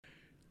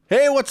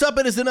Hey, what's up?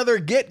 It is another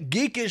Get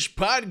Geekish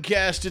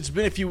podcast. It's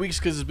been a few weeks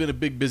because it's been a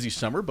big, busy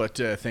summer, but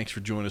thanks for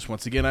joining us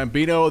once again. I'm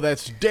Bino.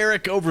 That's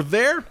Derek over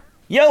there.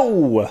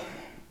 Yo!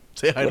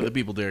 Say hi to the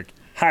people, Derek.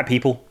 Hi,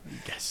 people.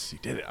 Yes, you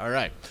did it. All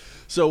right.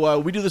 So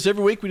we do this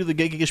every week. We do the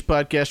Get Geekish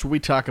podcast where we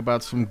talk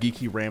about some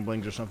geeky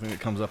ramblings or something that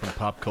comes up in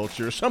pop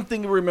culture, or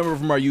something we remember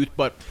from our youth.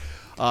 But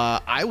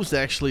I was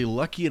actually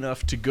lucky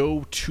enough to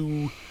go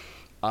to,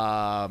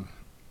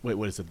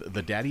 what is it?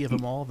 The daddy of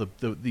them all? The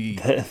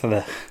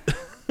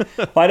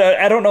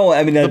I don't know.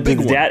 I mean, the big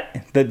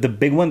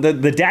one.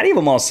 The daddy of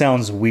them all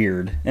sounds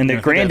weird, and the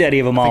granddaddy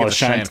of them all is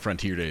Cheyenne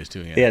Frontier Days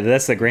too. Yeah,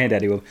 that's the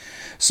granddaddy of them.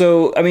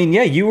 So, I mean,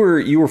 yeah, you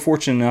were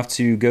fortunate enough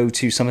to go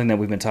to something that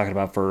we've been talking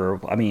about for,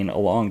 a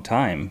long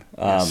time.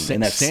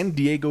 And that's San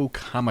Diego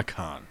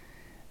Comic-Con.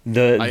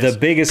 The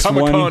biggest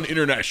Comic-Con one.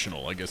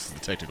 International, I guess is the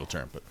technical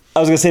term. But I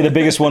was gonna say the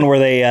biggest one where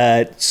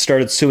they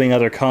started suing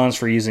other cons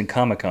for using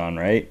Comic-Con,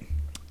 right?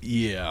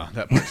 Yeah,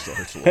 that part still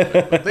hurts a little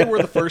bit. But they were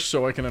the first,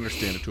 so I can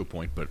understand it to a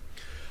point. But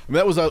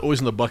that was always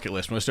on the bucket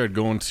list. When I started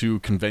going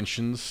to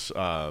conventions,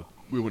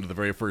 we went to the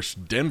very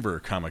first Denver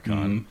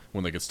Comic-Con,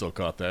 when they could still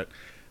call it that,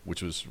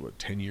 which was,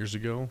 10 years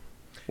ago?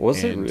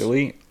 Was it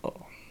really?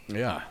 Oh.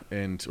 Yeah,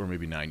 or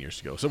maybe 9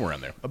 years ago, somewhere around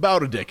there.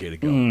 About a decade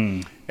ago.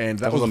 And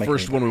that was the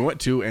first one we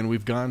went to, and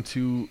we've gone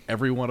to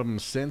every one of them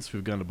since.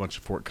 We've gone to a bunch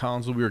of Fort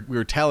Collins. We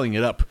were tallying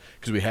it up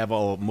because we have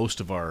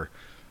most of our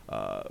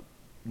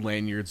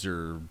lanyards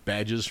or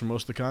badges from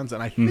most of the cons,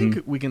 and I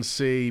think we can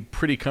say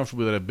pretty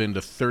comfortably that I've been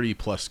to 30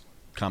 plus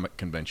comic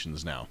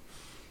conventions now.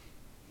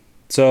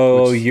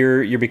 So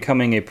you're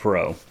becoming a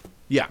pro.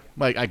 Yeah,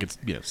 I could,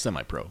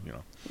 semi-pro,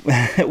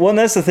 Well, and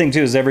that's the thing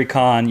too, is every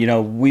con,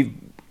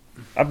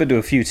 I've been to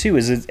a few too,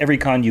 is every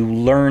con you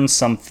learn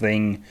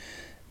something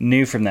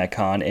new from that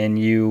con and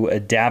you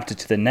adapt it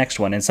to the next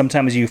one, and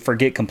sometimes you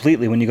forget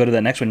completely when you go to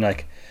that next one. You're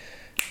like,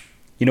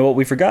 you know what,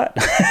 we forgot.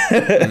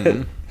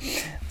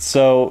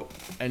 So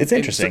it's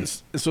interesting.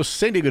 So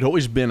San Diego had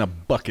always been a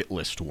bucket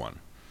list one.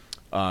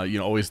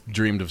 Always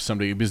dreamed of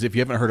someday, because if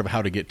you haven't heard of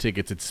how to get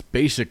tickets, it's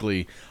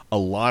basically a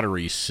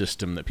lottery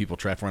system that people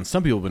try for. And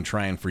some people have been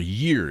trying for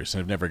years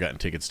and have never gotten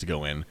tickets to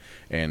go in.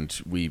 And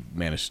we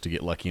managed to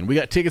get lucky, and we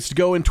got tickets to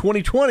go in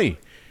 2020.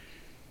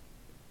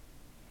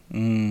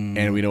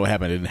 And we know what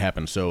happened. It didn't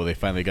happen. So they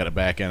finally got it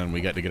back in, and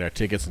we got to get our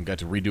tickets and got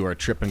to redo our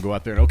trip and go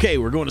out there. And okay,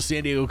 we're going to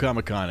San Diego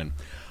Comic-Con. And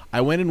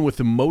I went in with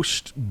the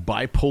most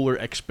bipolar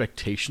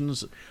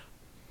expectations.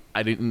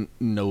 I didn't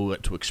know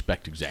what to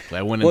expect exactly.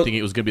 I went in thinking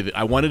it was going to be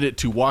I wanted it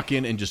to walk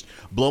in and just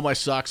blow my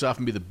socks off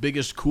and be the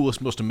biggest, coolest,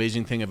 most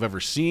amazing thing I've ever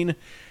seen.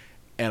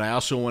 And I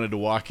also wanted to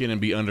walk in and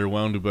be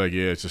underwhelmed and be like,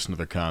 yeah, it's just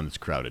another con that's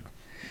crowded.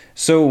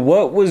 So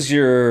what was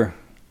your...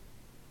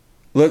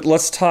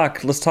 Let's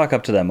talk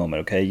up to that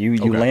moment, okay? You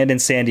land in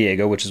San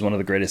Diego, which is one of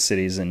the greatest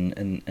cities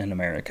in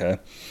America.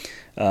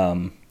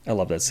 I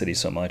love that city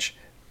so much.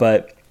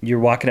 But you're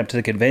walking up to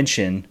the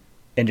convention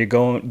and you're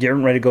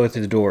getting ready to go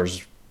through the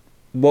doors.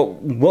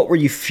 What were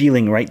you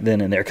feeling right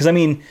then and there? Because,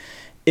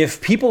 if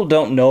people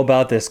don't know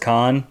about this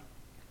con,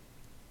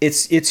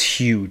 it's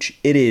huge.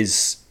 It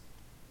is.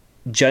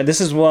 This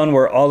is one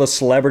where all the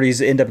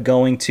celebrities end up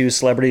going to.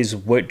 Celebrities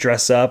would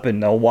dress up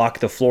and they'll walk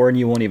the floor and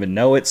you won't even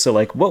know it. So,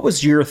 what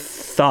was your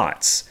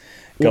thoughts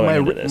going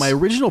into this? My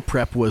original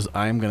prep was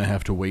I'm going to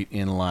have to wait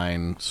in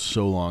line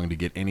so long to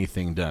get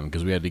anything done,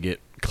 because we had to get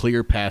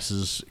clear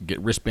passes, get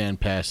wristband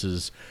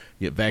passes,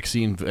 get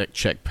vaccine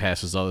check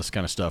passes, all this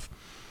kind of stuff.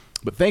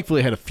 But thankfully,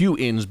 I had a few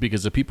ins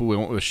because the people we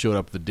went with showed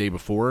up the day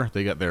before.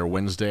 They got there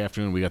Wednesday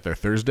afternoon. We got there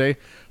Thursday.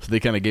 So they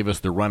kind of gave us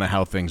the run of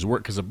how things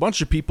work. Because a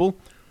bunch of people,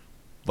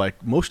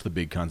 like most of the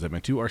big cons I've been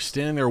to, are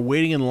standing there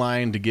waiting in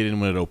line to get in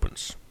when it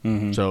opens.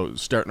 So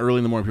starting early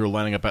in the morning, people are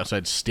lining up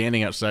outside,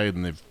 standing outside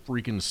in the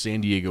freaking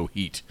San Diego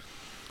heat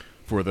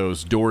for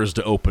those doors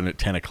to open at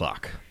 10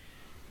 o'clock.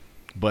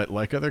 But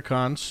like other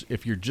cons,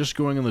 if you're just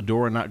going in the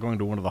door and not going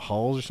to one of the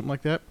halls or something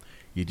like that,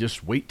 you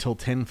just wait till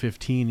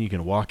 10:15. You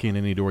can walk in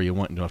any door you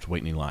want and don't have to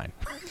wait in any line.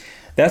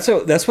 That's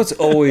what's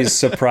always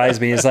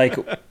surprised me is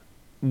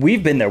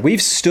we've been there.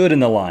 We've stood in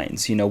the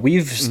lines.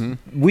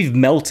 We've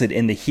melted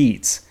in the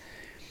heats.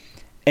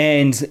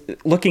 And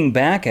looking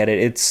back at it,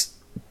 it's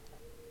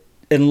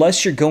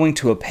unless you're going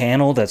to a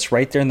panel that's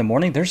right there in the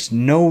morning, there's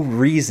no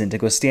reason to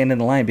go stand in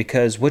the line,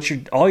 because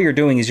all you're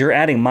doing is you're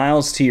adding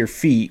miles to your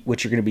feet,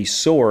 which are going to be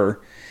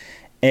sore,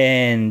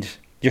 and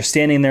you're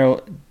standing there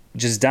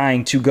just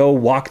dying to go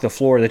walk the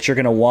floor that you're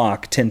going to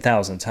walk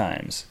 10,000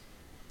 times,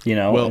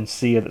 and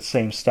see the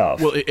same stuff.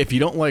 Well, if you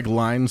don't like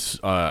lines,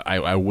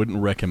 I wouldn't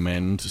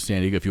recommend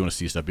San Diego if you want to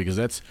see stuff,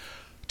 because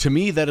to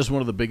me, that is one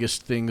of the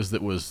biggest things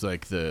that was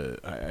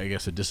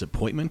a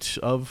disappointment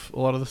of a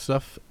lot of the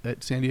stuff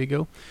at San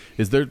Diego,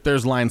 is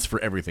there's lines for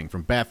everything,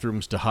 from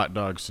bathrooms to hot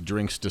dogs to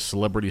drinks to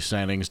celebrity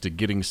signings to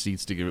getting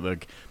seats to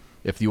get,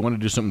 if you want to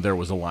do something, there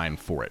was a line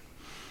for it.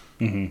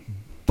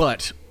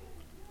 But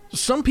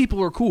some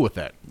people are cool with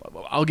that.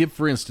 I'll give,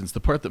 for instance, the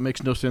part that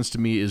makes no sense to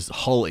me is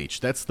Hall H.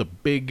 That's the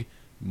big,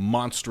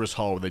 monstrous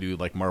hall where they do,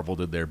 like Marvel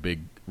did their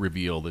big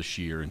reveal this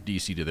year and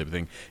DC did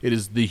everything. It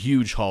is the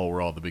huge hall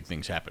where all the big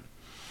things happen.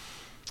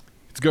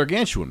 It's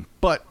gargantuan.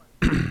 But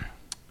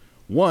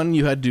one,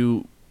 you had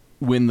to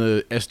win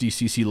the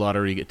SDCC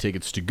lottery to get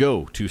tickets to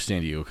go to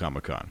San Diego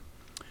Comic-Con.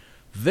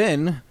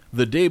 Then,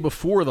 the day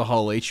before the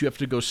Hall H, you have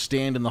to go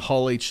stand in the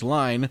Hall H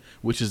line,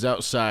 which is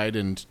outside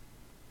and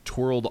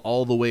twirled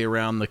all the way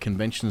around the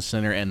convention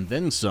center and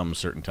then some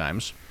certain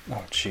times.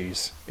 Oh,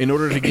 jeez. In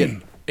order to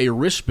get a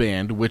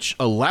wristband, which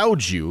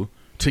allowed you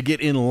to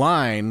get in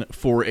line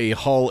for a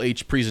Hall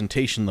H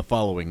presentation the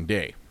following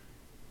day.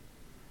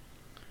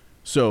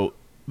 So,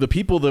 the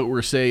people that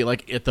were, say,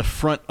 like at the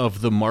front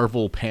of the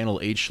Marvel Panel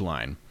H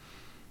line,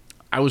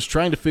 I was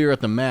trying to figure out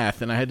the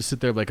math, and I had to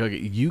sit there like, okay,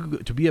 you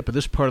to be up at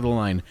this part of the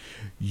line,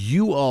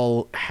 you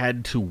all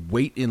had to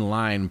wait in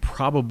line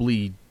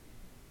probably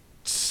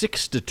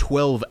 6 to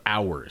 12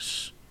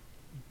 hours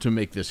to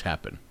make this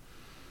happen.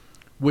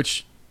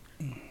 Which,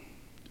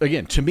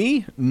 again, to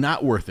me,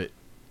 not worth it.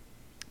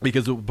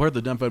 Because part of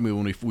the dump on me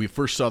when we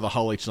first saw the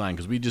Hall H line,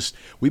 because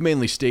we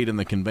mainly stayed in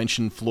the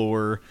convention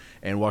floor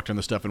and walked on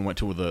the stuff and went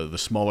to the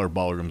smaller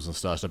ballrooms and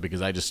stuff,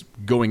 because I just,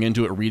 going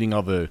into it, reading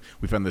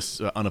we found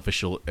this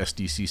unofficial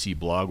SDCC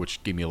blog,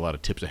 which gave me a lot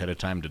of tips ahead of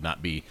time to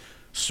not be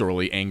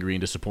sorely angry and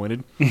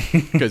disappointed.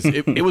 Because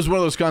it was one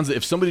of those cons that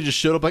if somebody just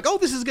showed up like, oh,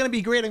 this is going to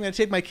be great, I'm going to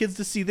take my kids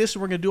to see this,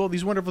 and we're going to do all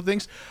these wonderful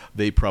things,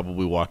 they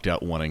probably walked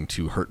out wanting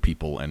to hurt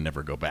people and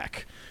never go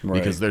back. Right.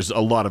 Because there's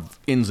a lot of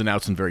ins and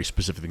outs and very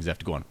specific things that have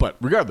to go on. But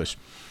regardless,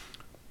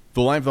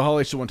 the line for the Hall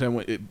H at one time,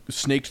 it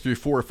snaked through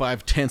 4 or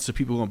 5 tents of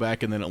people going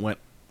back, and then it went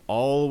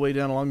all the way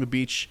down along the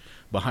beach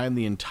behind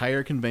the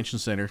entire convention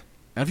center.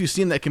 And if you've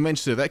seen that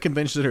convention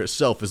center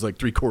itself is like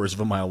 3/4 of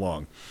a mile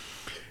long.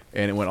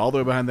 And it went all the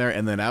way behind there,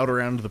 and then out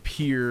around the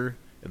pier,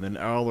 and then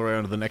all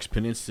around the next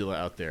peninsula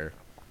out there.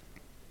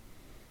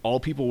 All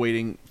people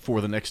waiting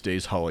for the next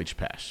day's Hall H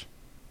pass.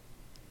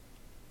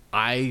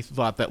 I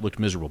thought that looked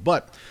miserable.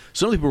 But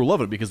some people were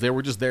loving it because they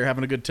were just there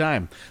having a good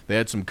time. They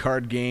had some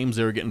card games.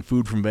 They were getting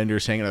food from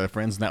vendors, hanging out with their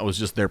friends, and that was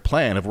just their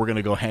plan of we're going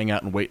to go hang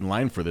out and wait in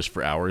line for this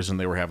for hours,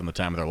 and they were having the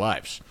time of their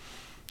lives.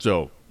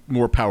 So,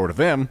 more power to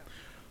them.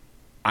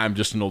 I'm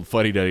just an old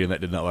fuddy-duddy, and that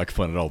did not like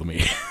fun at all to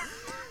me.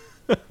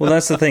 Well,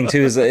 that's the thing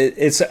too. Is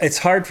it's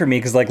hard for me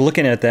because like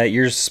looking at that,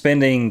 you're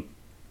spending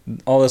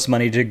all this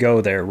money to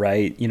go there,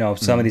 right? You know,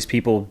 some of these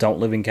people don't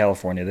live in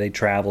California; they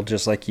travel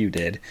just like you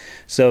did,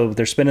 so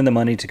they're spending the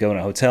money to go in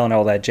a hotel and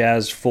all that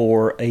jazz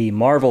for a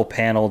Marvel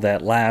panel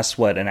that lasts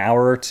an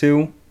hour or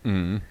two.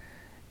 Mm-hmm.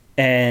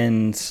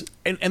 And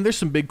there's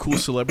some big cool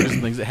celebrities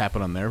and things that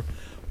happen on there.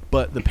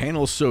 But the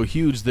panel is so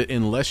huge that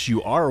unless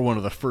you are one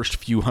of the first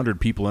few hundred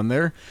people in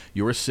there,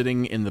 you're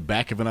sitting in the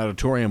back of an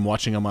auditorium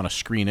watching them on a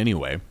screen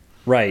anyway.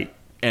 Right.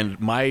 And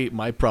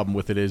my problem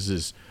with it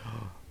is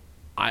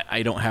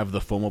I don't have the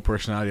FOMO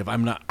personality of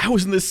I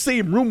was in the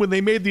same room when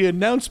they made the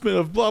announcement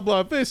of blah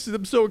blah this.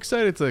 I'm so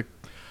excited. It's like,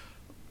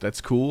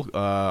 that's cool.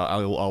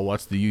 I'll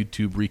watch the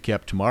YouTube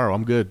recap tomorrow.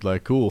 I'm good.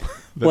 Like, cool.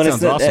 That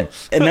sounds awesome.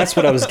 And that's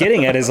what I was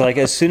getting at is like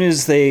as soon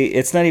as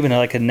it's not even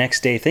like a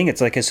next day thing.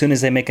 It's like as soon as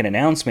they make an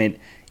announcement,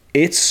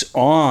 it's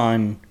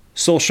on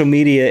social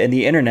media and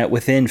the internet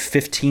within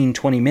 15,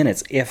 20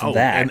 minutes, if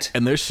that.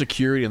 And there's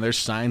security and there's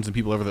signs and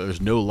people over there. There's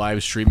no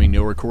live streaming,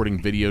 no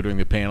recording video during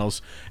the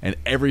panels. And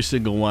every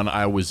single one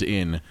I was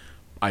in,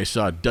 I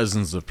saw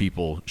dozens of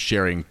people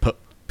sharing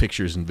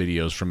pictures and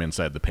videos from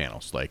inside the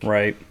panels. Like,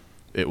 right.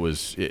 It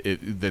was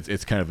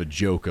it's kind of a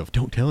joke of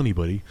don't tell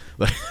anybody.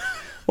 Well,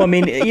 I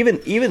mean,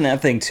 even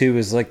that thing too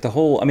is like the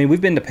whole. I mean,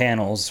 we've been to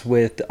panels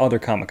with other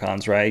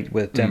Comic-Cons, right?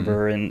 With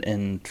Denver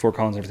and Fort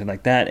Collins and everything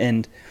like that,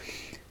 and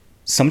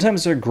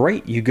sometimes they're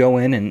great. You go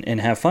in and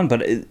have fun,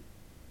 but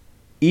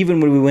even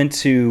when we went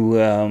to,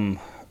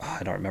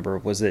 I don't remember,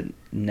 was it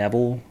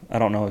Neville? I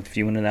don't know if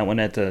you went in that one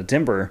at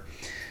Denver.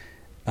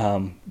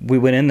 We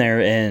went in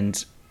there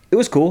and it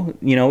was cool.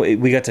 You know,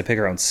 we got to pick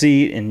our own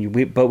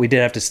seat, but we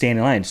did have to stand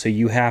in line. So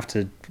you have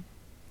to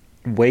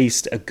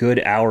waste a good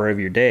hour of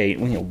your day.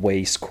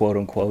 Waste, quote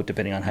unquote,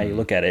 depending on how you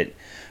look at it.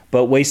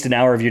 But waste an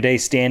hour of your day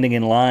standing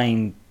in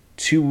line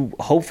to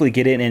hopefully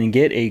get in and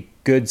get a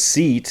good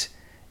seat.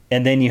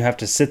 And then you have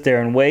to sit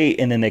there and wait,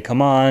 and then they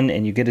come on,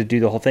 and you get to do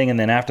the whole thing. And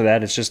then after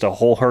that, it's just a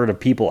whole herd of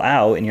people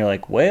out, and you're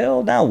like,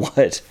 well, now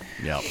what?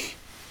 Yeah,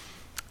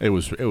 it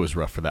was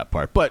rough for that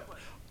part. But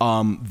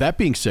that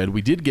being said,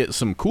 we did get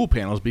some cool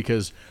panels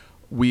because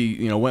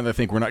we, when I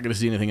think we're not going to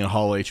see anything in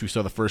Hall H, we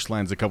saw the first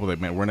lines, a couple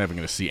that meant we're never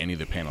going to see any of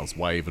the panels.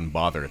 Why even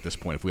bother at this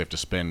point if we have to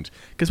spend?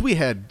 Because we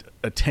had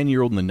a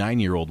 10-year-old and a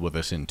 9-year-old with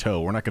us in tow.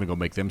 We're not going to go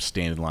make them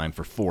stand in line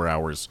for 4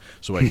 hours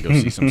so I can go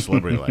see some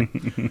celebrity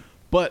like.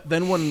 But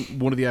then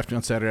one of the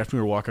afternoon, Saturday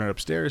afternoon, we were walking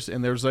upstairs,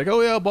 and there was like,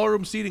 oh yeah,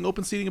 ballroom seating,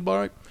 open seating in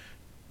bar.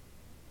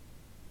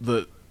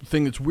 The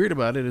thing that's weird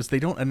about it is they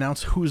don't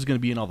announce who's going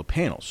to be in all the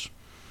panels.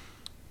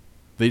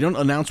 They don't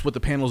announce what the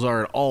panels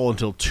are at all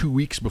until 2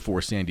 weeks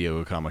before San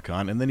Diego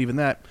Comic-Con, and then even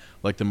that,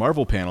 like the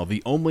Marvel panel,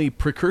 the only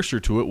precursor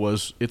to it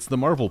was it's the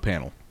Marvel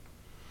panel.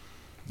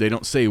 They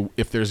don't say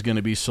if there's going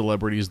to be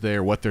celebrities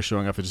there, what they're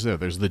showing off. It's there.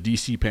 There's the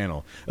DC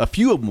panel. A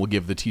few of them will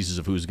give the teases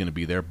of who's going to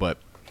be there, but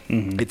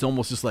it's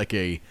almost just like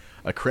a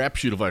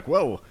crapshoot of like,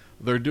 whoa,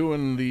 they're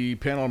doing the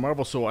panel on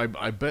Marvel, so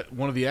I bet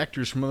one of the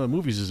actors from one of the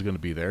movies is going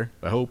to be there.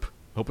 I hope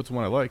it's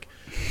one I like.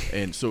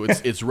 And so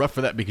it's rough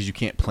for that because you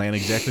can't plan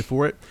exactly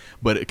for it,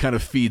 but it kind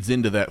of feeds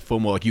into that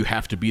FOMO, like you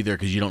have to be there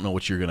because you don't know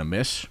what you're going to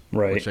miss,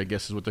 right? Which I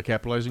guess is what they're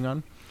capitalizing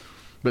on.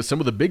 But some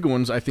of the big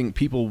ones I think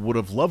people would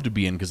have loved to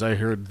be in, because I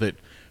heard that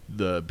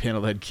the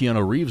panel that had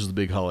Keanu Reeves, the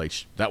big Hall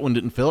H, that one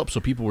didn't fill up, so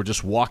people were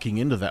just walking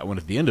into that one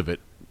at the end of it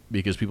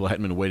because people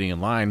hadn't been waiting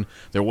in line.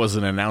 There was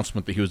an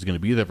announcement that he was going to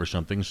be there for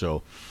something,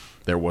 so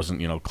there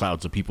wasn't,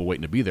 clouds of people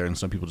waiting to be there, and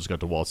some people just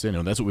got to waltz in.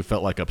 And that's what we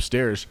felt like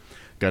upstairs.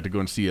 Got to go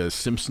and see a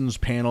Simpsons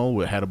panel.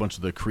 We had a bunch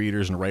of the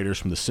creators and writers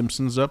from The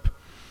Simpsons up.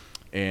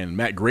 And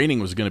Matt Groening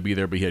was going to be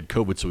there, but he had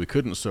COVID, so he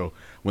couldn't. So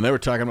when they were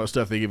talking about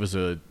stuff, they gave us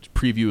a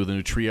preview of the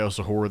new Treehouse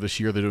of Horror this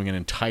year. They're doing an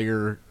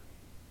entire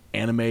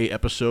anime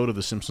episode of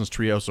The Simpsons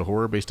Treehouse of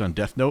Horror based on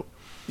Death Note.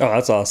 Oh,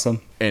 that's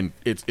awesome. And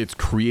it's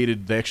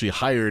created, they actually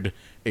hired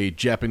a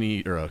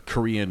Japanese or a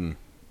Korean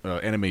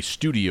anime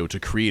studio to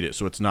create it.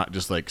 So it's not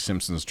just like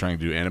Simpsons trying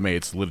to do anime.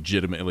 It's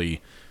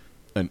legitimately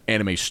an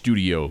anime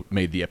studio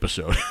made the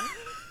episode.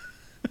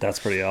 That's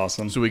pretty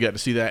awesome. So we got to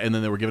see that, and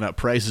then they were giving out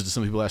prizes to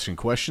some people asking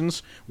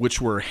questions,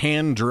 which were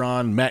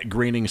hand-drawn Matt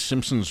Groening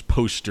Simpsons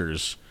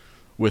posters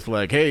with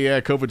like, hey,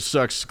 yeah, COVID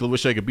sucks.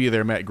 Wish I could be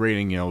there, Matt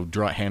Groening,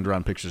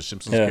 hand-drawn pictures of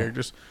Simpsons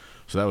characters.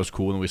 So that was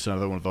cool. And we saw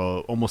another one of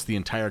almost the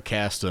entire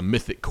cast of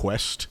Mythic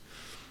Quest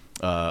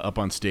up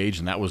on stage,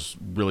 and that was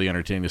really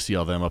entertaining to see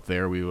all them up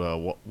there. We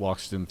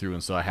walked in through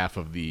and saw half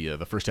of the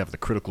first half of the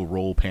Critical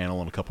Role panel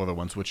and a couple other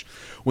ones, which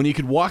when you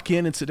could walk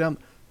in and sit down,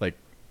 like,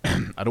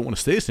 I don't want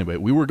to say this anyway.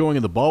 We were going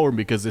in the ballroom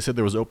because they said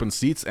there was open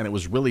seats and it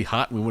was really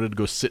hot and we wanted to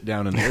go sit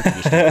down in the air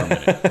conditioning for a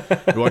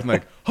minute. We walked in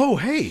like, oh,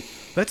 hey,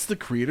 that's the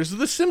creators of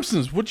The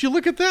Simpsons. Would you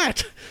look at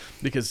that?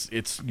 Because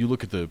you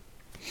look at the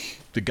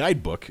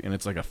guidebook and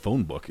it's like a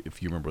phone book,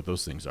 if you remember what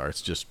those things are.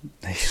 It's just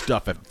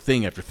stuff after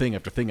thing after thing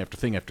after thing after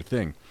thing after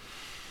thing.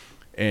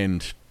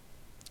 And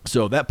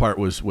so that part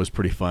was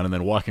pretty fun. And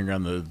then walking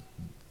around the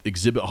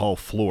exhibit hall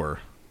floor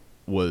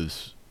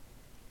was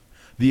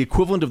the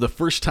equivalent of the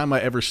first time I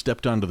ever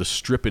stepped onto the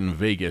Strip in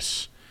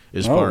Vegas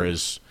as far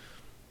as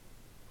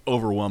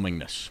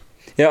overwhelmingness.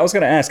 Yeah, I was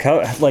going to ask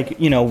how,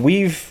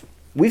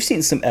 we've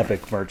seen some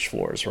epic merch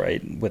floors,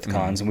 right, with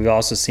cons, and we've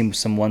also seen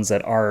some ones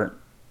that aren't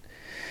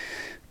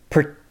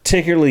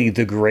particularly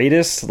the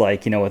greatest,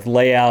 with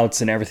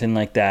layouts and everything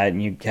like that,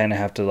 and you kind of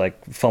have to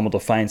fumble to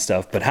find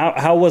stuff. But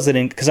how was it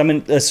because I'm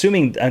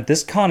assuming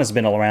this con has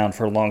been around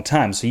for a long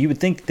time, so you would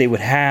think they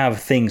would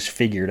have things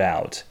figured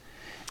out.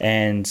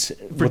 And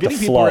for getting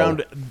people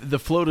around, the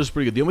float is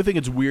pretty good. The only thing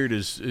that's weird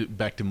is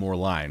back to more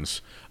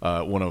lines.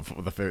 One of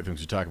the favorite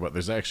things we talk about.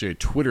 There's actually a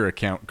Twitter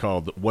account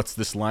called "What's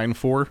This Line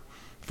For?"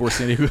 for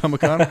San Diego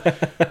Comic-Con,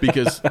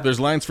 because there's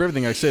lines for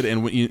everything, like I said,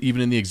 and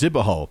even in the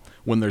exhibit hall,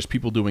 when there's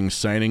people doing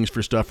signings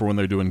for stuff, or when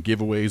they're doing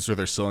giveaways, or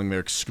they're selling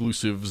their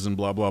exclusives and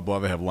blah, blah, blah,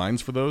 they have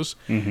lines for those.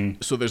 Mm-hmm.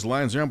 So there's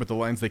lines around, but the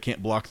lines, they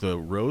can't block the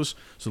rows,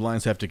 so the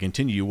lines have to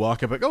continue. You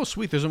walk up, like, oh,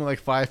 sweet, there's only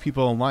like 5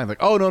 people in line.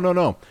 Like, oh,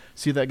 no.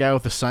 See that guy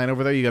with the sign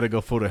over there? You got to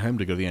go photo him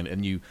to go to the end.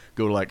 And you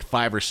go to like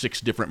 5 or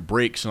 6 different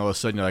breaks, and all of a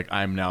sudden you're like,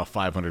 I'm now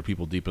 500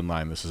 people deep in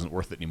line. This isn't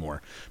worth it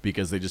anymore,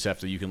 because they just have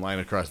to, you can line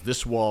across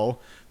this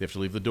wall, they have to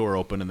leave the door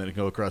open, and then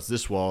go across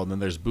this wall, and then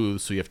there's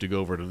booths, so you have to go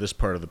over to this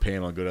part of the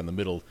panel and go down the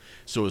middle.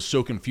 So it was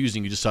so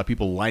confusing. You just saw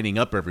people lining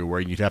up everywhere,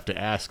 and you'd have to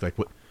ask, like,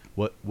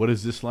 what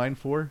is this line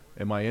for?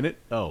 Am I in it?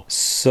 Oh.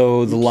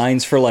 So the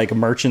lines for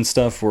merch and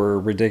stuff were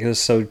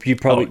ridiculous. So you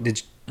probably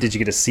did you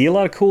get to see a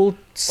lot of cool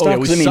stuff? Oh, yeah,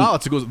 we saw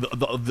it. So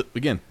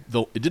again,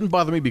 it didn't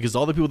bother me because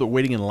all the people that were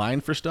waiting in line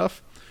for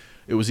stuff,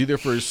 it was either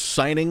for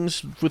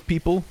signings with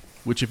people,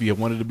 which if you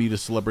wanted to be the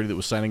celebrity that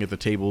was signing at the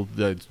table,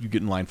 that you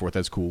get in line for it,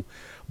 that's cool.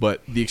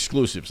 But the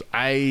exclusives,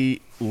 I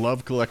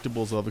love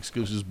collectibles, love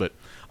exclusives, but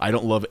I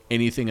don't love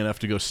anything enough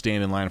to go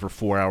stand in line for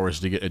 4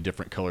 hours to get a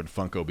different colored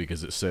Funko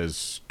because it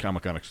says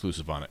Comic-Con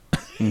exclusive on it.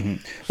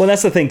 Mm-hmm. Well,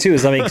 that's the thing too.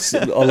 Is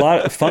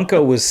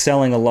Funko was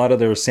selling a lot of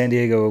their San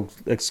Diego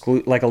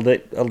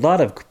a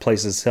lot of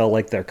places sell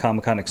their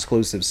Comic-Con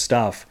exclusive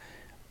stuff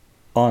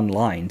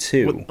online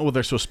too. Well,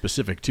 they're so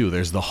specific too.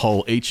 There's the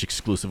Hall H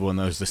exclusive one.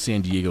 There's the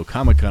San Diego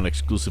Comic-Con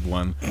exclusive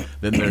one.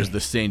 Then there's the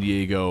San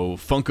Diego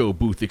Funko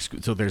booth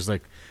exclusive. So there's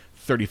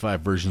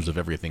 35 versions of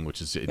everything, which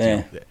is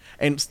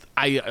and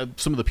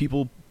some of the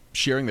people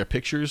sharing their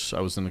pictures.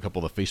 I was in a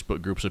couple of the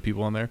Facebook groups of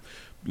people on there,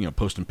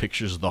 posting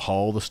pictures of the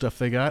hall, the stuff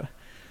they got.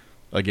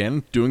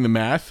 Again, doing the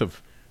math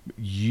of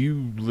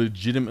you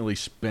legitimately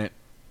spent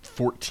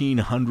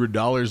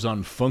 $1,400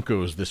 on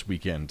Funkos this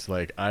weekend.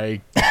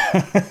 I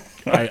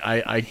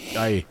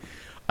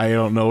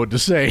don't know what to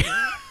say.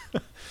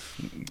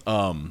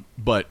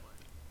 But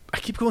I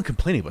keep going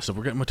complaining about stuff.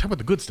 We're talking about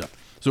the good stuff.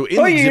 So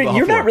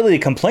you're not really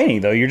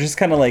complaining though. You're just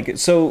kind of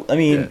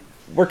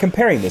we're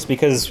comparing this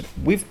because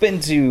we've been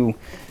to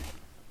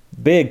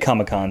big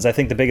Comic-Cons. I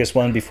think the biggest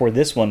one before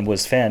this one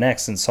was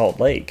FanX in Salt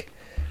Lake.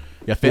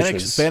 Yeah,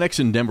 FanX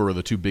and Denver are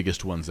the 2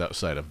 biggest ones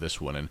outside of this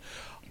one, and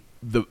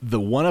the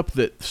one up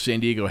that San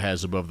Diego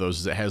has above those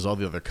is it has all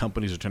the other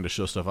companies are trying to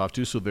show stuff off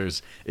too. So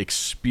there's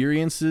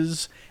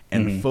experiences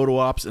and photo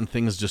ops and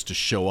things just to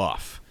show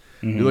off.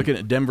 You're looking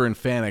at Denver and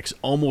Fanex.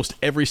 Almost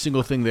every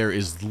single thing there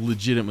is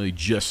legitimately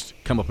just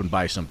come up and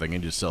buy something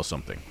and just sell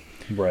something.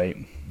 Right.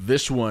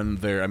 This one,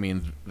 there, I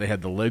mean, they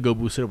had the Lego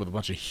booth set up with a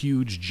bunch of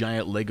huge,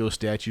 giant Lego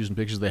statues and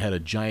pictures. They had a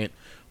giant,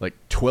 like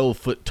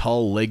 12-foot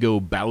tall Lego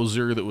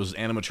Bowser that was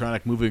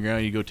animatronic moving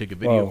around. You go take a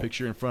video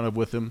picture in front of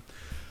with him.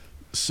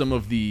 Some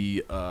of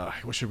the, I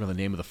wish I remember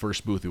the name of the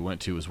first booth we went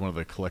to. It was one of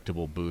the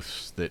collectible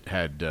booths that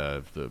had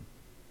the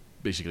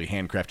basically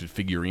handcrafted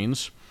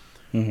figurines.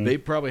 They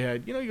probably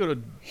had, you go to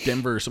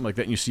Denver or something like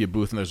that, and you see a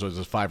booth, and there's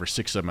 5 or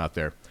 6 of them out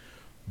there.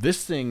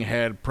 This thing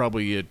had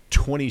probably a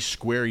 20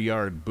 square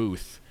yard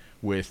booth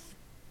with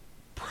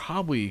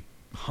probably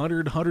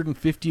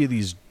 150 of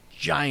these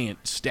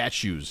giant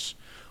statues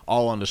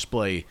all on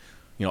display,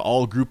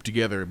 all grouped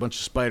together. A bunch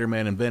of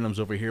Spider-Man and Venoms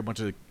over here, a bunch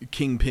of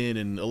Kingpin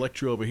and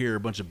Electro over here, a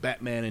bunch of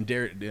Batman and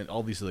and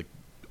all these, like,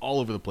 all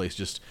over the place.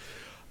 Just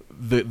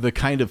the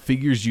kind of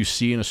figures you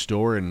see in a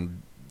store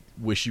and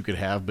wish you could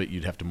have, but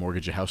you'd have to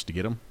mortgage a house to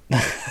get them.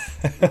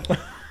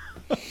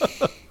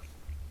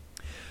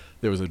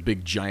 There was a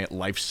big, giant,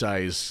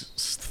 life-size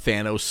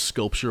Thanos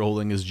sculpture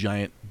holding his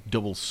giant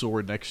double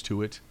sword next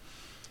to it.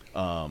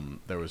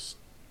 There was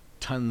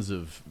tons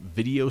of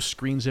video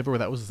screens everywhere.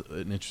 That was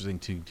an interesting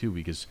thing, too,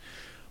 because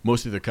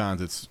most of their cons,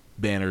 it's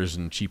banners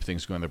and cheap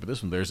things going there. But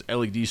this one, there's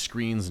LED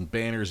screens and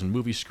banners and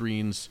movie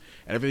screens,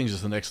 and everything's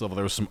just the next level.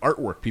 There was some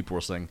artwork, people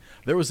were saying.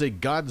 There was a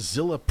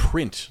Godzilla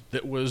print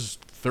that was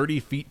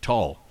 30 feet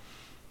tall.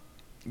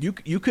 You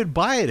could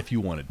buy it if you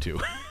wanted to.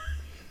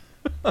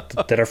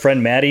 Did our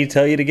friend Maddie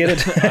tell you to get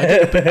it?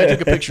 I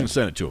took a picture and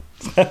sent it to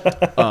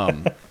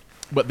him.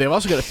 But they've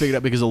also got it figured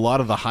out because a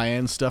lot of the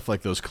high-end stuff,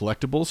 like those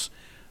collectibles,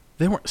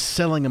 they weren't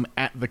selling them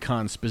at the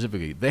con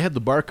specifically. They had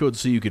the barcode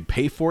so you could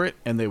pay for it,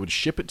 and they would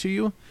ship it to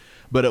you.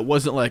 But it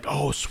wasn't like,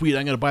 oh, sweet,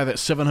 I'm going to buy that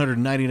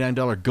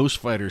 $799 Ghost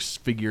Fighters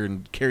figure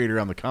and carry it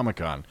around the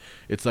Comic-Con.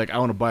 It's like, I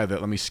want to buy that.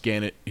 Let me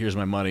scan it. Here's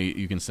my money.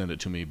 You can send it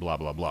to me, blah,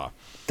 blah, blah.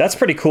 That's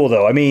pretty cool,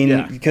 though. I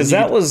mean, because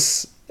that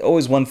was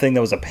always one thing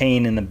that was a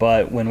pain in the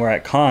butt when we're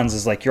at cons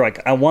is like, you're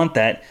like, I want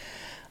that.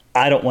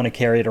 I don't want to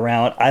carry it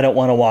around. I don't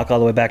want to walk all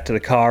the way back to the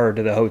car or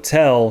to the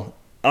hotel.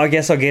 I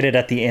guess I'll get it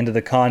at the end of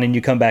the con, and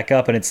you come back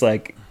up, and it's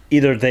like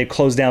either they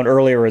close down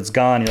early or it's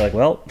gone. You're like,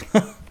 well...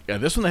 Yeah,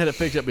 this one they had it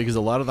fixed up because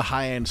a lot of the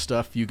high-end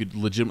stuff, you could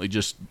legitimately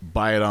just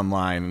buy it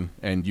online,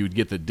 and you'd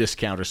get the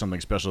discount or something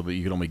special that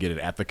you could only get it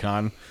at the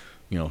con,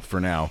 for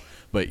now.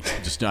 But you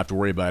just don't have to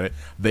worry about it.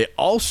 They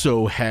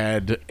also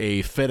had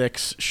a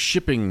FedEx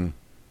shipping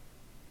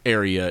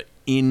area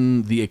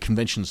in the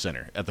convention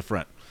center at the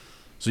front.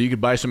 So you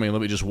could buy something and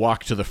let me just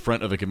walk to the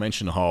front of a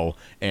convention hall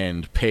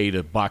and pay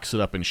to box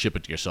it up and ship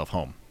it to yourself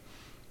home.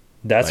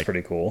 That's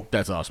pretty cool.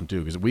 That's awesome, too,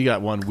 because we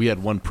had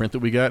one print that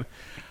we got.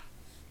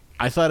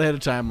 I thought ahead of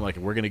time, like,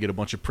 we're going to get a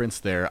bunch of prints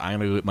there. I'm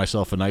going to get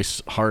myself a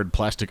nice, hard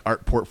plastic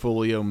art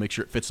portfolio, make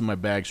sure it fits in my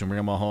bag so I bring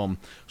them all home.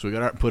 So we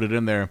got art and put it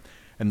in there.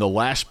 And the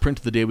last print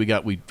of the day we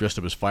dressed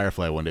up as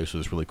Firefly one day, so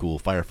this really cool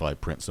Firefly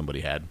print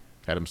somebody had.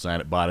 Had him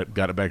sign it, bought it,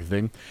 got it back to the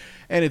thing.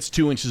 And it's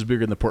 2 inches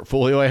bigger than the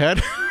portfolio I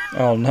had.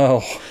 Oh,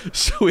 no.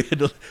 So we had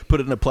to put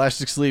it in a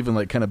plastic sleeve and,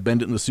 like, kind of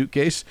bend it in the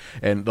suitcase.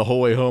 And the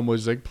whole way home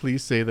was like,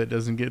 please say that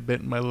doesn't get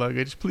bent in my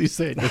luggage. Please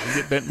say it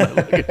doesn't get bent in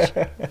my luggage.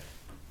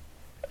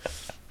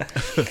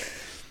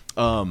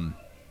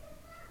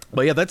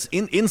 But yeah, that's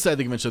inside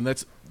the convention.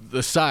 That's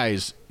the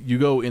size. You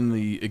go in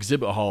the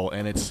exhibit hall,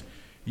 and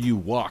you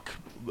walk.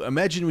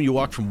 Imagine when you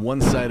walk from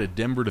one side of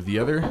Denver to the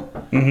other.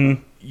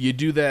 Mm-hmm. You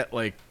do that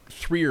like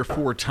 3 or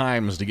 4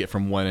 times to get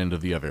from one end to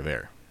the other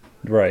there.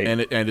 Right.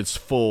 And it's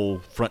full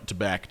front to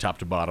back, top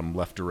to bottom,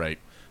 left to right.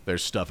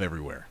 There's stuff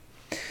everywhere.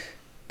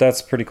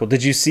 That's pretty cool.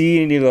 Did you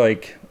see any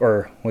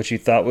or what you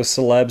thought was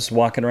celebs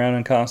walking around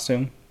in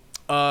costume?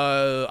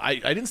 I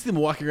didn't see them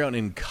walking around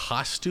in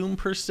costume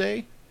per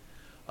se,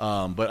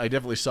 but I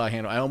definitely saw a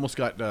hand. I almost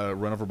got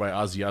run over by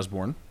Ozzy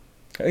Osbourne.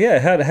 Oh,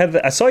 yeah,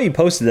 I saw you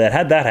posted that.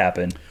 How'd that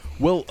happen?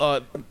 Well,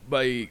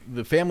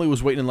 the family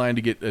was waiting in line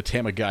to get a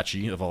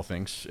Tamagotchi of all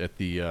things at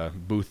the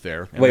booth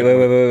there.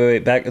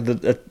 Wait! Back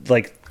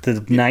the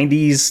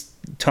 90s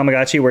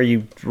Tamagotchi where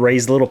you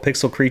raise the little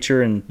pixel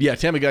creature and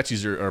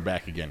Tamagotchis are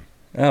back again.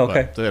 Oh,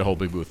 okay. So they had a whole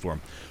big booth for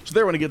them. So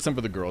they were going to get some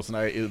for the girls,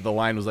 and the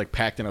line was like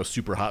packed, and I was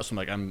super hot. So I'm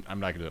like, I'm not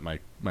going to do it.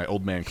 My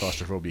old man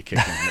claustrophobia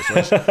kicked in. So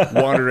I just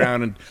wandered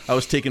around, and I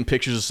was taking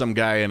pictures of some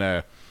guy in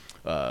a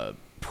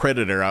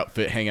Predator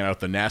outfit hanging out at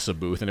the NASA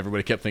booth, and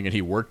everybody kept thinking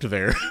he worked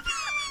there.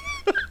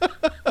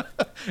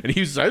 And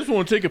he was, I just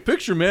want to take a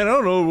picture, man. I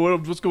don't know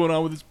what's going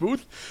on with this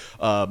booth.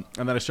 And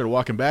then I started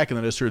walking back, and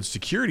then I just heard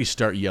security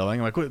start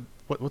yelling. I'm like,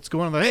 what's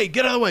going on? Like, hey,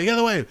 get out of the way, get out of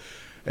the way.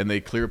 And they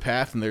clear a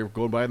path, and they're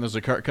going by, and there's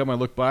a cart coming. I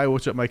look by,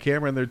 watch up my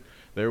camera, and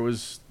there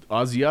was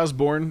Ozzy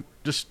Osbourne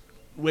just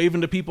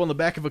waving to people on the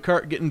back of a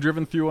cart getting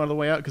driven through on the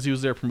way out because he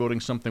was there promoting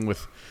something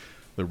with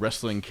the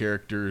wrestling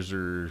characters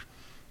or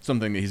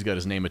something that he's got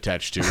his name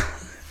attached to.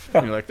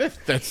 And you're like, that's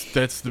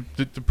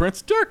the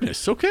Prince of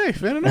Darkness. Okay,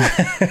 fair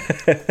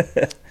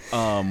enough.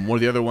 One of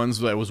the other ones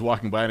that I was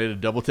walking by and I did a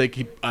double take.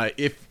 He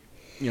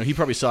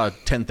probably saw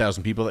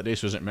 10,000 people that day,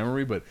 so it isn't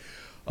memory, but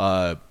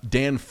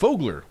Dan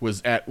Fogler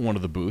was at one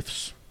of the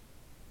booths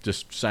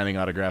just signing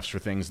autographs for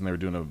things, and they were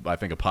doing a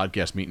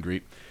podcast meet and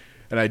greet.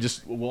 And I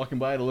just walking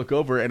by to look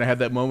over, and I had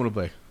that moment of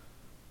like,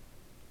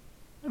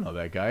 I know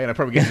that guy, and I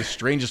probably get the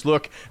strangest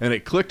look, and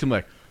it clicked. I'm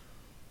like,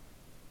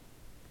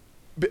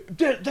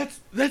 that's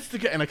the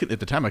guy, and at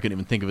the time I couldn't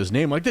even think of his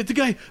name. Like, that's the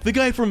guy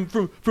from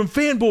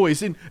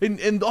Fanboys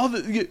and all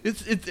the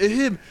it's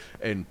him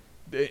and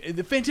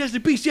the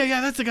Fantastic Beasts.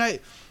 Yeah, that's the guy.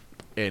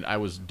 And I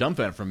was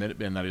dumbfounded for a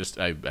minute, and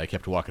I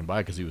kept walking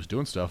by because he was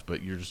doing stuff.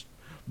 But you just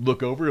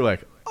look over, you're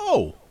like,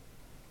 oh,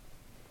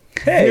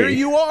 hey, there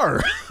you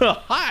are.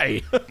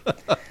 Hi.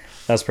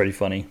 That's pretty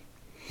funny.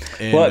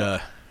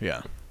 And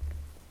yeah.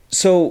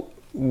 So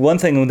one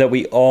thing that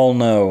we all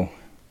know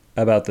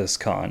about this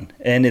con,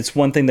 and it's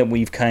one thing that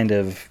we've kind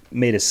of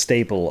made a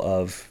staple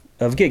of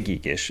Get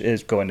Geekish,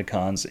 is going to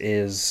cons,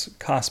 is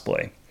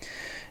cosplay.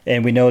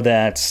 And we know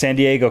that San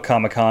Diego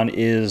Comic-Con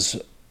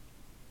is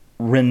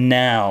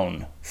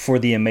renowned for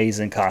the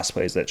amazing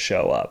cosplays that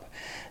show up.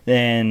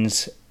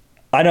 And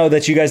I know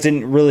that you guys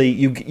didn't really,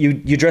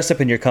 you dressed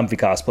up in your comfy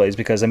cosplays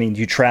because, I mean,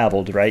 you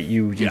traveled, right?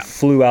 You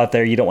flew out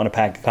there, you don't want to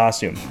pack a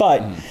costume.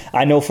 But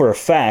I know for a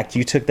fact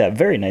you took that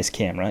very nice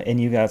camera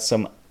and you got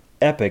some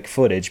epic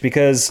footage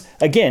because,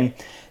 again,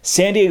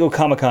 San Diego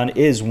Comic-Con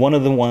is one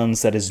of the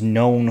ones that is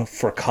known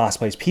for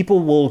cosplays.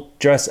 People will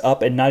dress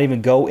up and not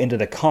even go into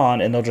the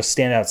con, and they'll just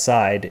stand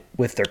outside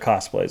with their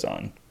cosplays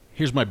on.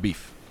 Here's my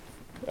beef.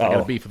 I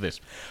got a beef with this.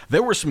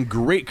 There were some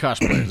great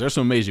cosplayers. There's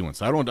some amazing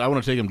ones. I want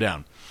to take them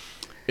down.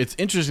 It's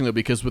interesting, though,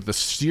 because with the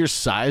sheer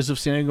size of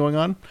San Diego going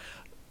on,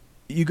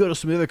 you go to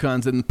some other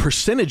cons, and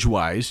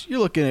percentage-wise, you're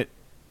looking at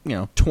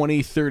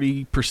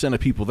 20-30% of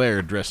people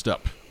there dressed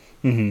up.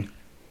 Mm-hmm.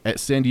 At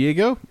San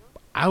Diego,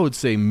 I would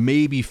say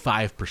maybe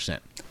 5%.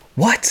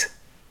 What?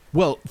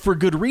 Well, for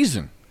good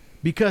reason.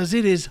 Because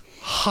it is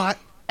hot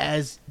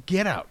as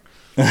get out.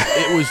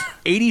 It was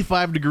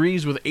 85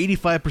 degrees with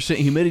 85%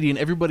 humidity, and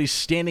everybody's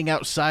standing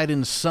outside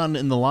in the sun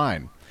in the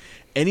line.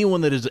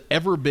 Anyone that has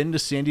ever been to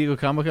San Diego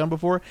Comic-Con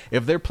before,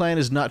 if their plan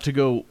is not to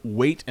go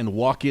wait and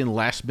walk in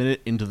last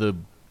minute into the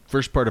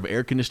first part of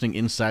air conditioning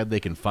inside they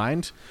can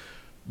find,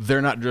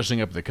 they're not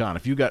dressing up at the con.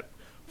 If you got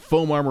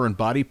foam armor and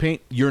body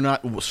paint, you're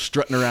not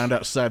strutting around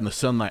outside in the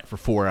sunlight for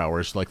 4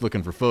 hours like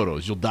looking for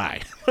photos. You'll die.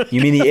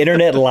 You mean the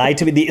internet lied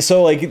to me?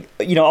 So, like,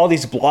 all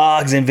these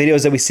blogs and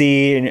videos that we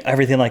see and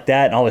everything like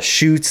that, and all the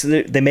shoots,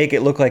 they make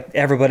it look like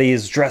everybody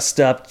is dressed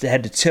up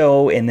head to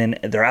toe, and then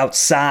they're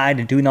outside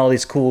and doing all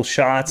these cool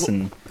shots.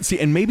 And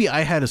maybe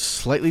I had a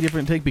slightly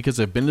different take because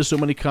I've been to so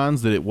many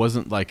cons that it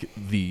wasn't like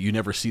you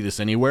never see this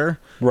anywhere.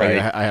 Right.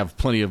 I have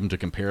plenty of them to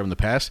compare in the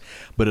past,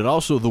 but it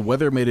also, the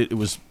weather made it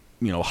was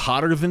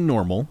hotter than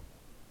normal,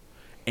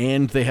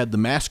 and they had the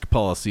mask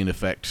policy in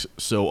effect,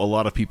 so a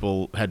lot of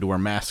people had to wear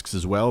masks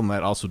as well, and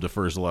that also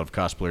defers a lot of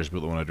cosplayers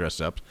that want to dress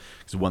up.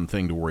 It's one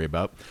thing to worry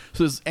about.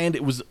 So,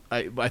 it was,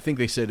 I think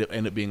they said it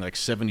ended up being like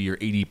 70 or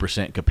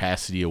 80%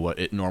 capacity of what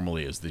it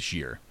normally is this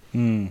year.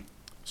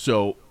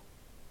 So,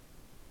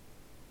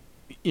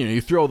 you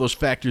throw all those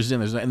factors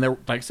in, and there,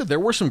 like I said, there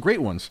were some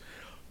great ones,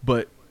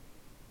 but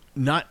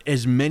not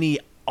as many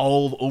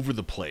all over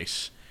the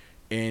place.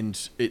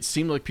 And it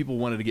seemed like people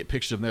wanted to get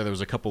pictures of them there. There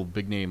was a couple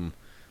big name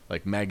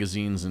like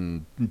magazines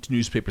and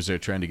newspapers there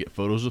trying to get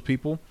photos of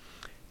people.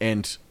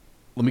 And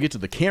let me get to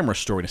the camera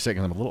story in a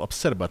second. I'm a little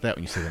upset about that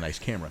when you say the nice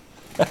camera.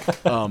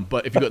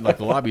 But if you go in like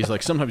the lobbies,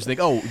 like sometimes you think,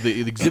 oh, the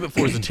exhibit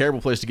floor is a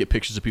terrible place to get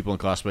pictures of people in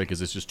cosplay because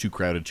it's just too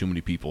crowded, too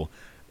many people.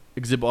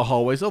 Exhibit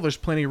hallways, oh, there's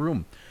plenty of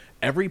room.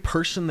 Every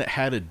person that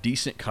had a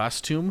decent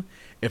costume,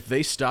 if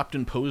they stopped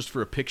and posed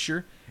for a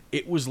picture,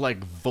 it was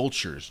like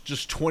vultures.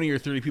 Just 20 or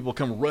 30 people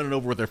come running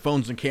over with their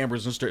phones and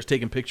cameras and starts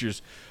taking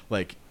pictures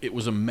like it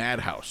was a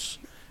madhouse.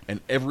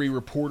 And every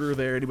reporter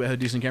there, anybody had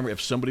a decent camera,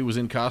 if somebody was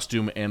in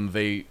costume and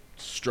they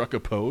struck a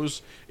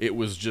pose, it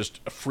was just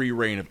a free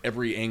reign of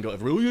every angle.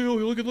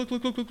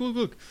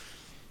 Look.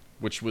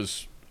 Which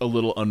was a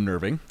little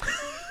unnerving.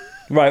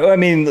 Right. I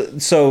mean,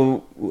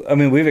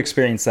 we've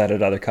experienced that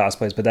at other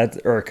cosplays,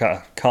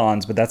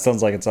 cons, but that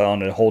sounds like it's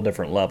on a whole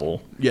different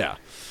level. Yeah.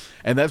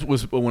 And that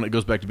was when it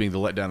goes back to being the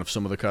letdown of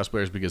some of the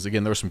cosplayers, because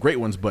again, there were some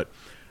great ones, but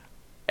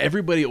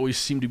everybody always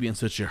seemed to be in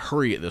such a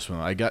hurry at this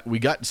one. We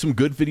got some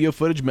good video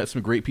footage, met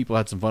some great people,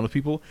 had some fun with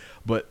people,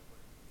 but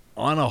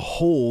on a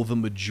whole, the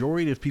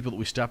majority of people that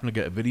we stopped and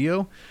got a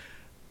video,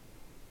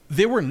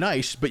 they were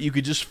nice, but you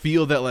could just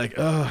feel that like,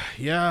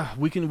 yeah,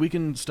 we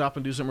can stop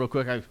and do something real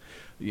quick.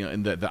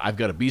 And that I've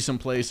got to be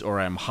someplace, or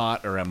I'm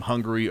hot, or I'm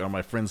hungry, or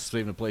my friend's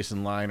saving a place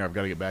in line, or I've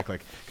got to get back,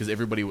 like, because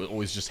everybody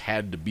always just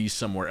had to be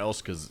somewhere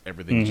else because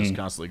everything was just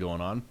constantly going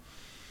on.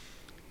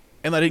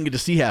 And I didn't get to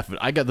see half of it.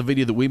 I got the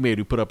video that we made,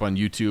 we put up on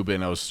YouTube,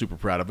 and I was super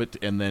proud of it.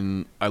 And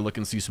then I look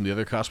and see some of the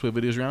other cosplay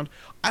videos around.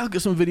 I look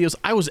at some videos.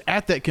 I was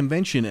at that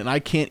convention, and I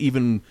can't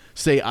even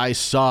say I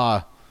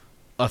saw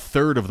a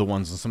third of the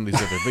ones in some of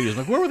these other videos.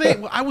 Like, where were they?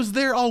 I was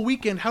there all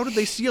weekend. How did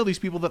they see all these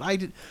people that I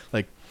did?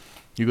 Like,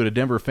 you go to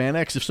Denver Fan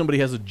X, if somebody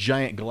has a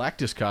giant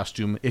Galactus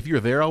costume, if you're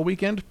there all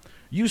weekend,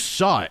 you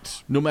saw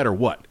it no matter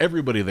what.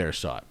 Everybody there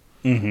saw it.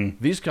 Mm-hmm.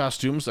 These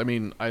costumes, I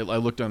mean, I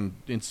looked on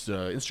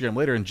Instagram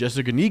later, and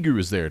Jessica Negru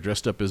was there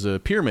dressed up as a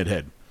Pyramid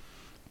Head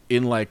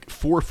in like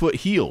 4-foot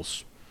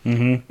heels.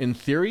 Mm-hmm. In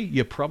theory,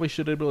 you probably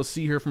should have been able to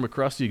see her from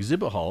across the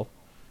exhibit hall.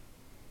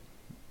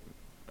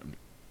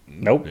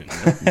 Nope.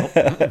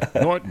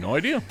 No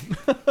idea.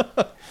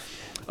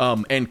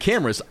 And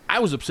cameras, I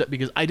was upset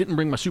because I didn't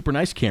bring my super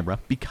nice camera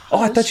because...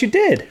 Oh, I thought you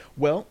did.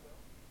 Well,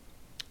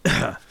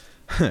 I'd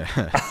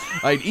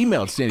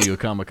emailed San Diego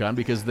Comic-Con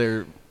because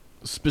their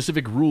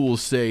specific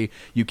rules say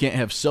you can't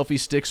have selfie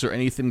sticks or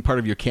anything part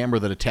of your camera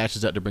that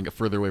attaches out to bring it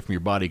further away from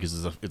your body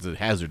because it's a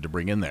hazard to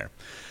bring in there.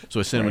 So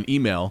I sent him an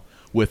email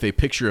with a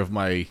picture of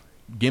my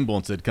gimbal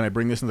and said, can I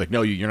bring this? And they're like,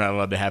 no, you're not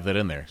allowed to have that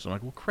in there. So I'm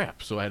like, well,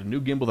 crap. So I had a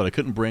new gimbal that I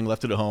couldn't bring,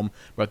 left it at home,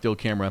 brought the old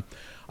camera.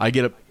 I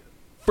get up,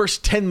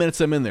 first 10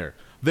 minutes I'm in there.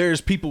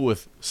 There's people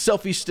with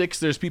selfie sticks.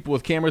 There's people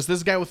with cameras.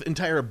 There's a guy with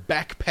entire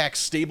backpack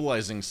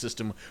stabilizing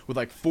system with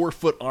like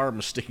 4-foot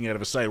arms sticking out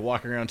of his side,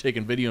 walking around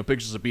taking video and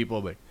pictures of people.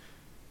 I'm like,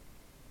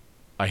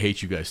 I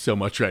hate you guys so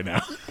much right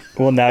now.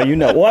 Well, now you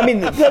know. Well, I mean,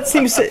 that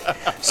seems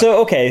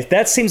so. Okay,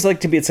 that seems like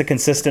to be it's a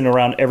consistent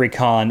around every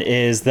con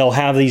is they'll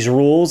have these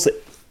rules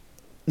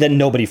that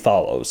nobody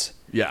follows.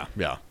 Yeah.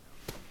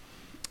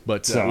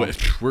 But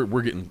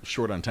we're getting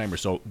short on timer,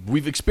 so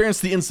we've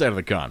experienced the inside of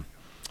the con.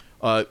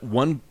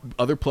 One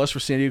other plus for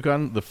San Diego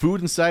Con, the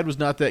food inside was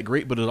not that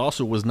great, but it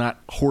also was not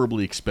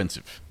horribly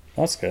expensive.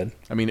 That's good.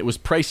 I mean, it was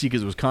pricey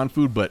because it was con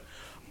food, but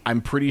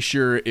I'm pretty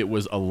sure it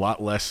was a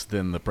lot less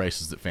than the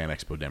prices at Fan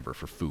Expo Denver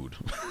for food.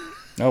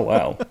 Oh,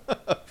 wow.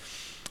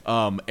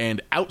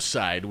 And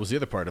outside was the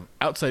other part of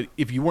outside.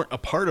 If you weren't a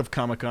part of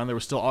Comic-Con, there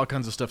was still all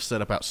kinds of stuff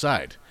set up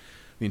outside.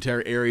 The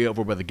entire area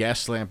over by the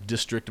Gaslamp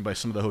District and by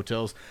some of the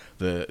hotels,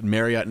 the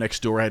Marriott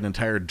next door had an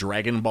entire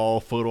Dragon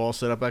Ball photo all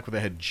set up back where they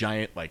had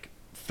giant, like,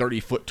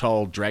 30-foot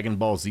tall Dragon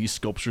Ball Z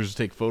sculptures to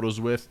take photos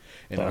with,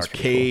 and an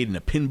arcade and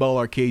a pinball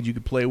arcade you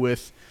could play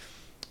with.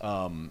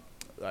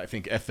 I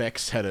think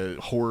FX had a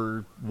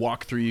horror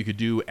walkthrough you could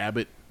do.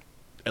 Abbott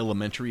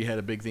Elementary had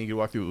a big thing you could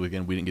walk through.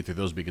 Again, we didn't get through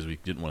those because we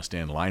didn't want to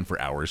stand in line for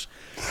hours.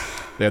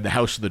 They had the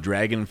House of the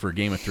Dragon for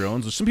Game of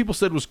Thrones, which some people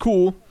said was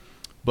cool,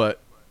 but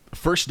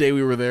first day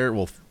we were there,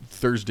 well,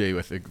 Thursday,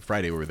 I think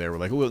Friday we were there, we're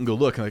like, oh, we can go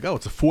look. And like, oh,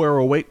 it's a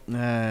 4-hour wait?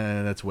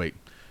 Nah, that's wait.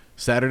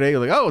 Saturday,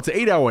 we're like, oh, it's an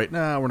 8-hour wait.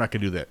 Nah, we're not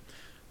going to do that.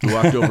 We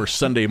walked over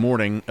Sunday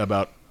morning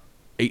about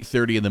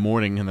 8:30 in the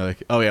morning, and they're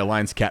like, oh, yeah,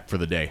 line's capped for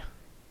the day.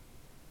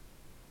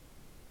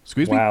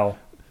 Excuse me? Wow.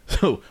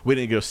 So we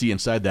didn't go see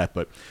inside that,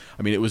 but,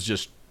 I mean, it was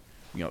just,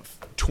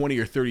 20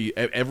 or 30,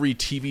 every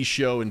TV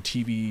show and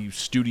TV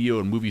studio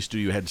and movie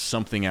studio had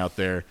something out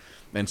there.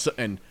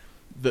 And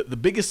the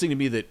biggest thing to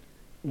me that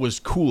was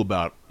cool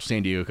about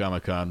San Diego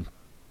Comic-Con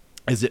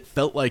is it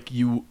felt like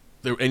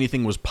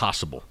anything was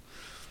possible.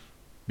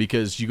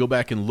 Because you go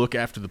back and look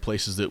after the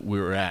places that we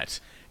were at,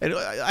 and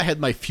I had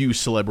my few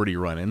celebrity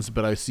run-ins,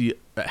 but I see it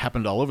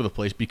happened all over the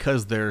place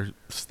because there's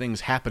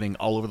things happening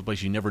all over the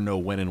place. You never know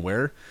when and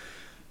where.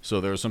 So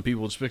there were some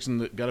people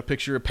that got a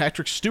picture of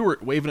Patrick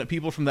Stewart waving at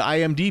people from the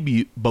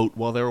IMDb boat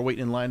while they were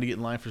waiting in line to get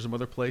in line for some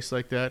other place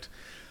like that.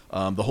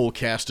 The whole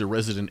cast of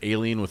Resident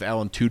Alien with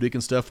Alan Tudyk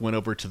and stuff went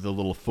over to the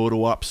little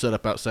photo op set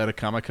up outside of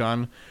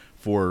Comic-Con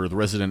for the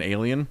Resident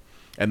Alien.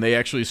 And they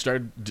actually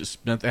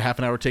spent a half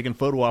an hour taking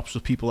photo ops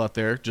with people out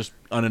there, just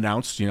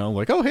unannounced,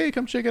 like, oh, hey,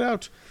 come check it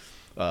out.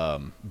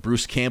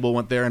 Bruce Campbell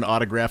went there and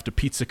autographed a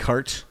pizza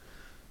cart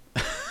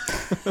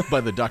by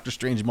the Doctor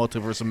Strange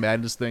Multiverse of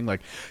Madness thing.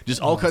 Like,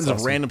 just all kinds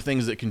of random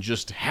things that can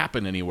just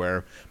happen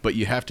anywhere, but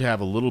you have to have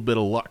a little bit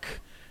of luck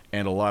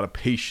and a lot of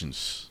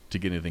patience to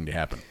get anything to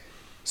happen.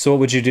 So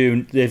what would you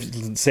do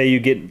if, say you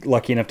get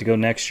lucky enough to go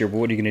next year,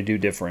 what are you going to do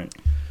different?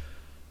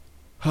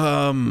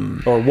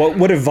 Or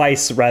what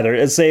advice, rather,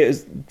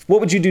 what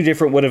would you do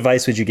different? What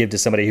advice would you give to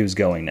somebody who's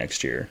going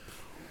next year?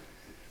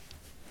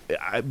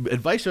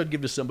 Advice I would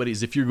give to somebody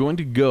is if you're going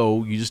to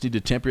go, you just need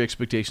to temper your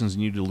expectations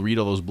and you need to read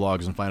all those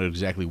blogs and find out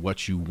exactly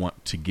what you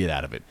want to get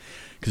out of it.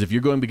 Because if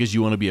you're going because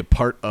you want to be a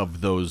part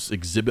of those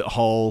exhibit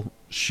hall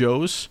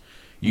shows,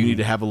 you need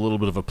to have a little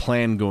bit of a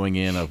plan going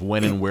in of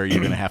when and where you're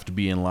going to have to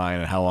be in line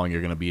and how long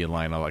you're going to be in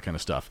line and all that kind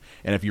of stuff.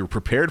 And if you're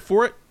prepared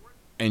for it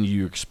and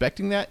you're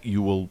expecting that,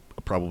 you will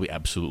probably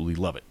absolutely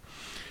love it.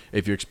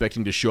 If you're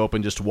expecting to show up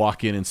and just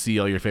walk in and see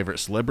all your favorite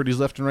celebrities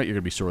left and right, you're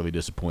going to be sorely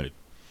disappointed.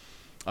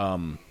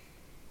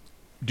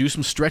 Do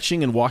some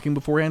stretching and walking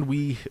beforehand.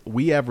 We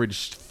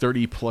averaged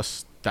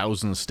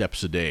 30,000+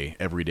 steps a day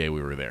every day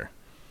we were there.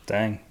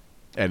 Dang.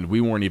 And we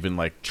weren't even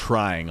like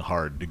trying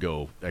hard to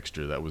go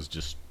extra. That was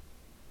just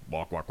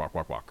walk.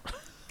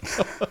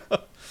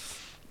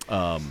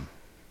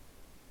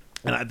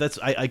 And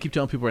I keep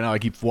telling people right now, I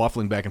keep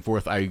waffling back and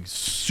forth. I'm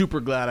super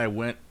glad I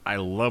went. I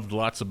loved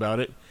lots about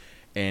it.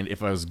 And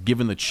if I was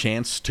given the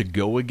chance to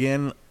go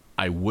again,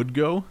 I would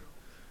go.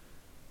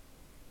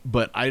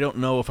 but I don't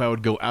know if I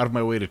would go out of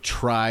my way to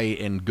try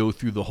and go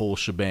through the whole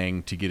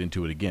shebang to get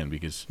into it again,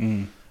 because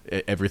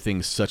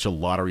everything's such a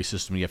lottery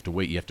system. You have to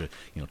wait. You have to,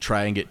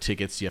 try and get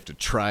tickets. You have to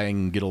try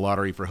and get a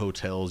lottery for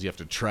hotels. You have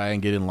to try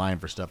and get in line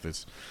for stuff.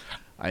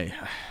 I'm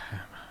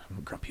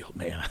a grumpy old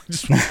man. I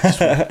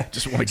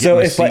just want to get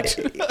my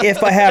seat.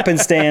 If by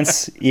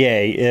happenstance,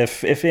 yay.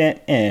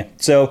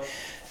 So,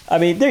 I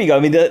mean, there you go. I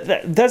mean,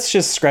 that's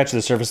just scratching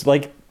the surface.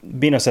 Like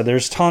Bino said,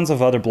 there's tons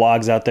of other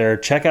blogs out there.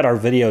 Check out our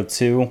video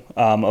too,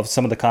 of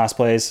some of the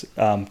cosplays,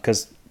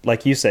 because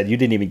like you said, you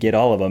didn't even get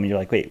all of them. You're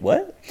like, wait,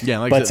 what? Yeah,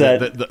 like I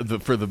said,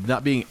 for the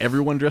not being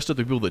everyone dressed up,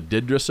 the people that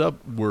did dress up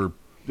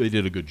they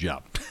did a good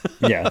job.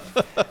 Yeah.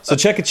 So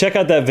check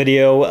out that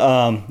video.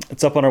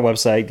 It's up on our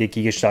website,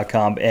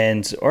 geekgeekish.com,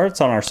 or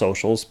it's on our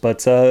socials.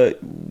 But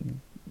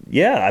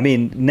yeah, I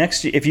mean,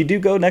 if you do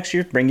go next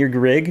year, bring your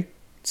rig.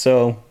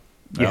 So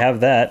you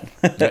have that.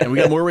 Yeah, and we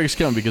got more rigs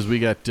coming, because we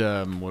got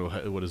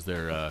what is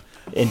there?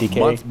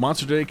 NDK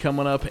Monster Day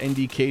coming up,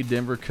 NDK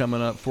Denver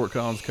coming up, Fort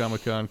Collins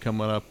Comic Con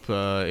coming up,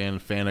 and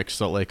FanX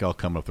Salt Lake all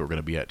coming up that we're going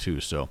to be at too.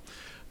 So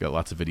got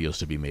lots of videos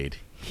to be made.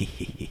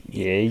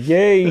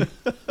 Yay!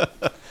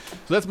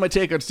 So that's my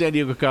take on San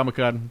Diego Comic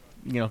Con.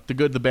 The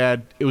good, the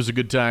bad. It was a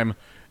good time.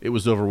 It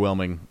was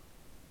overwhelming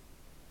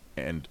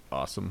and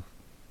awesome.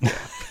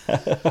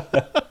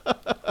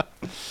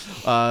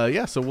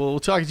 Yeah, so we'll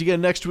talk to you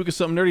again next week with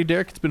something nerdy,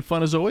 Derek. It's been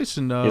fun as always,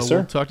 and yes, sir.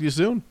 We'll talk to you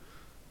soon.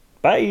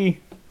 Bye.